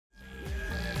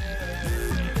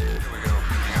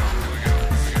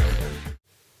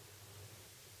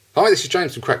Hi, this is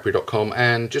James from CrackBerry.com,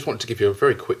 and just wanted to give you a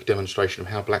very quick demonstration of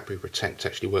how BlackBerry Protect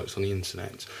actually works on the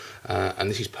internet. And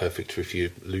this is perfect for if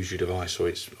you lose your device or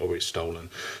it's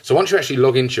stolen. So once you actually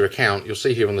log into your account, you'll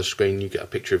see here on the screen you get a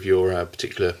picture of your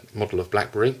particular model of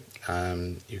BlackBerry.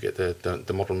 You get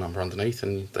the model number underneath,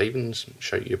 and they even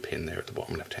show you your PIN there at the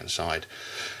bottom left hand side.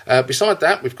 Beside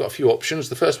that, we've got a few options.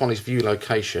 The first one is view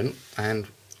location, and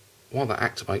while that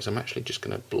activates, I'm actually just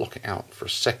going to block it out for a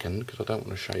second because I don't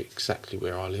want to show you exactly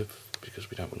where I live, because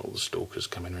we don't want all the stalkers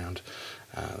coming around,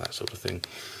 that sort of thing.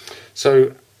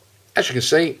 So as you can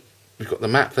see, we've got the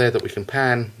map there that we can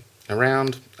pan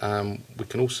around. We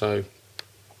can also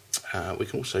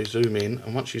zoom in,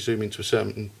 and once you zoom into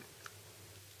a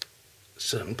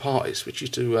certain part, it switches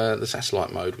to the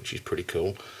satellite mode, which is pretty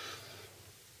cool.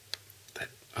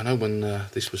 I know when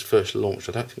this was first launched,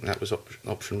 I don't think that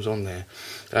option was on there.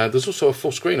 There's also a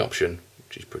full screen option,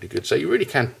 which is pretty good. So you really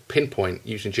can pinpoint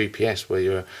using GPS where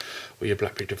your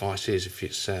BlackBerry device is if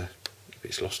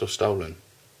it's lost or stolen.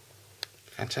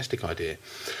 Fantastic idea.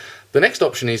 The next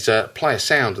option is play a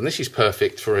sound, and this is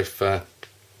perfect for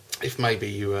if maybe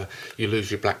you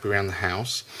lose your BlackBerry around the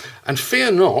house. And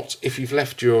fear not if you've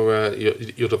left your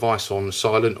device on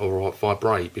silent or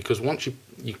vibrate, because once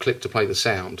you click to play the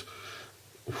sound,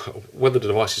 whether the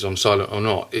device is on silent or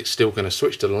not, it's still going to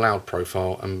switch to the loud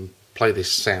profile and play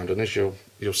this sound. And as you'll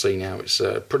see now, it's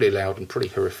pretty loud and pretty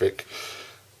horrific,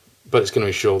 but it's going to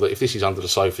ensure that if this is under the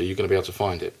sofa, you're going to be able to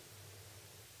find it.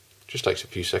 Just takes a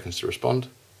few seconds to respond,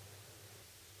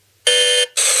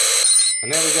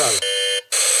 and there we go.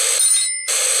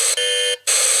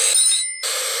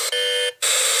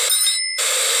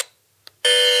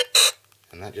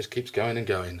 And that just keeps going and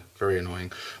going. Very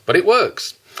annoying, but it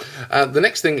works. The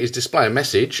next thing is display a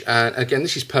message, and again,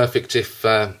 this is perfect if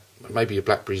maybe your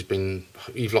BlackBerry's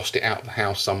you've lost it out of the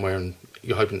house somewhere and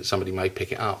you're hoping that somebody may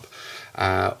pick it up,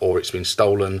 or it's been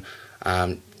stolen.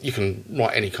 You can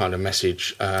write any kind of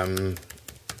message.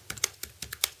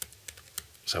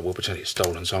 So we'll pretend it's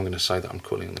stolen, so I'm going to say that I'm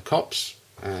calling the cops,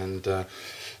 and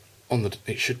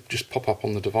it should just pop up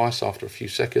on the device after a few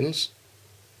seconds.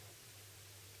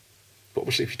 But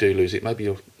obviously if you do lose it,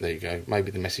 there you go,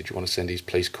 maybe the message you want to send is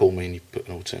please call me, and you put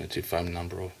an alternative phone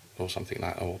number or something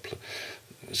like that, or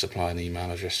supply an email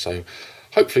address. So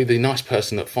hopefully the nice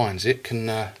person that finds it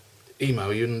can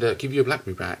email you and give you a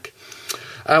BlackBerry back.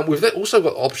 We've also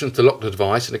got options to lock the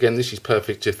device, and again, this is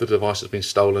perfect if the device has been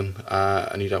stolen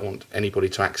and you don't want anybody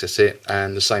to access it,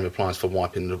 and the same applies for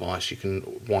wiping the device. You can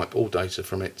wipe all data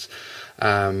from it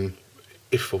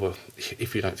if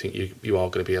you don't think you are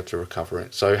going to be able to recover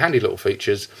it. So handy little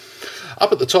features.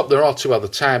 Up at the top there are two other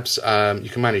tabs. You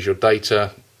can manage your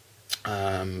data,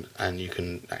 and you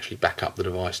can actually back up the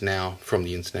device now from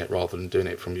the internet rather than doing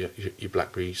it from your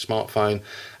BlackBerry smartphone.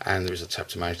 And there is a tab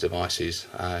to manage devices,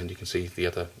 and you can see the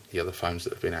other phones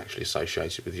that have been actually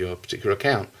associated with your particular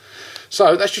account.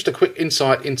 So that's just a quick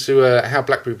insight into how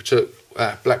BlackBerry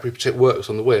Protect works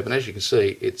on the web, and as you can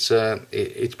see, it's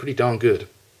pretty darn good.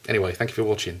 Anyway, thank you for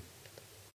watching.